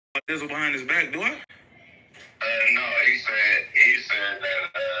This was behind his back, do I? No, he said that you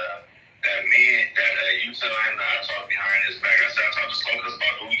tell him that I talk behind his back. I said I talked to Stokers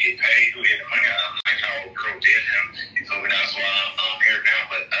about who get paid, who get money. I like how old girl did him. You feel me? That's why I'm here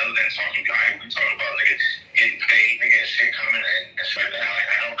now. But other than talking behind, we talking about niggas getting paid, nigga, and shit coming and shit like that. Like,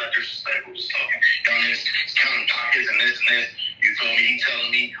 I don't got disrespectful. Just talking. Y'all niggas counting pockets and this and this. You feel me? He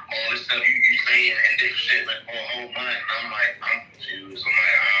telling me all this stuff you saying and different shit like for a whole month. And I'm like, I'm confused. I'm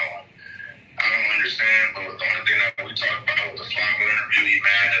like, I don't understand, but the only thing that we talked about was the Flacco interview. He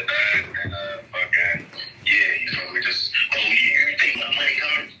mad at that, and fucking yeah, you know, we just you think my money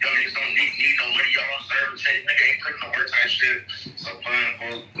coming? Y'all niggas don't need no money. Y'all don't serve shit. Nigga ain't putting no work type shit. So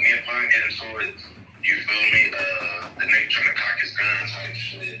me and Pun get into it. You feel me? The nigga trying to cock his gun type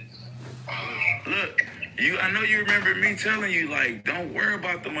shit. Look, I know you remember me telling you like, don't worry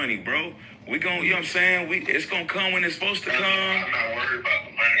about the money, bro. We gon', you know what I'm saying? It's gonna come when it's supposed to come. I'm not worried about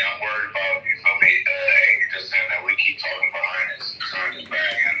the money. I'm worried about, you feel me, just saying that we keep talking behind his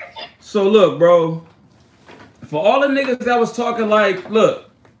back. So look, bro, for all the niggas that was talking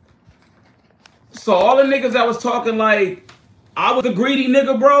like, I was a greedy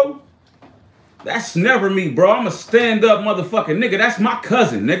nigga, bro, that's never me, bro. I'm a stand-up motherfucking nigga. That's my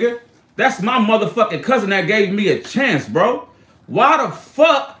cousin, nigga. That's my motherfucking cousin that gave me a chance, bro. Why the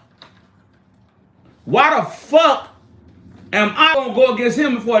fuck am I gonna go against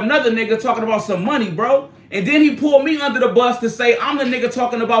him for another nigga talking about some money, bro? And then he pulled me under the bus to say I'm the nigga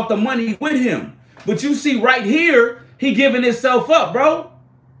talking about the money with him. But you see right here, he giving himself up, bro.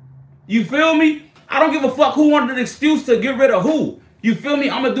 You feel me? I don't give a fuck who wanted an excuse to get rid of who. You feel me?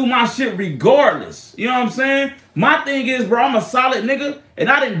 I'm gonna do my shit regardless. You know what I'm saying? My thing is, bro, I'm a solid nigga, and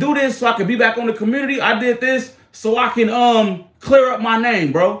I didn't do this so I could be back on the community. I did this so I can clear up my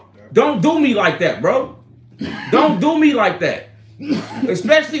name, bro. Don't do me like that, bro. Don't do me like that.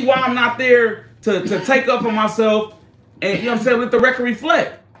 Especially while I'm not there to take up for myself and, you know what I'm saying, let the record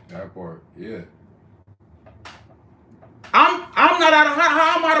reflect. That part, yeah. I'm not out of,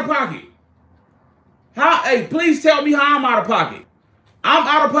 how I'm out of pocket? Hey, please tell me how I'm out of pocket. I'm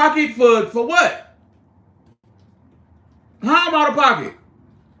out of pocket for what? How I'm out of pocket?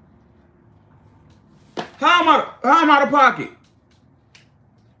 How I'm out of pocket?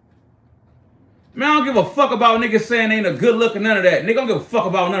 Man, I don't give a fuck about niggas saying ain't a good look and none of that. Nigga, I don't give a fuck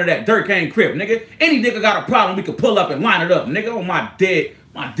about none of that dirt cane crip, nigga. Any nigga got a problem, we can pull up and line it up, nigga. On my dead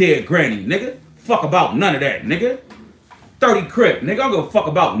granny, nigga. Fuck about none of that, nigga. 30 crip, nigga. I don't give a fuck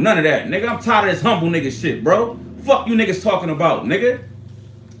about none of that, nigga. I'm tired of this humble nigga shit, bro. Fuck you niggas talking about, nigga.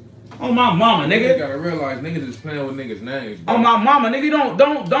 On my mama, nigga. You gotta realize niggas is playing with niggas' names, bro. On my mama, nigga.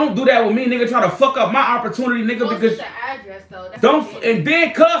 Don't do that with me, nigga. Try to fuck up my opportunity, nigga. Because the address, though. That's don't. And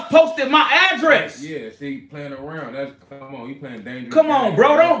then Cuz posted my address. Yeah, see, playing around. Come on, you playing dangerous. Come on,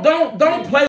 bro. Don't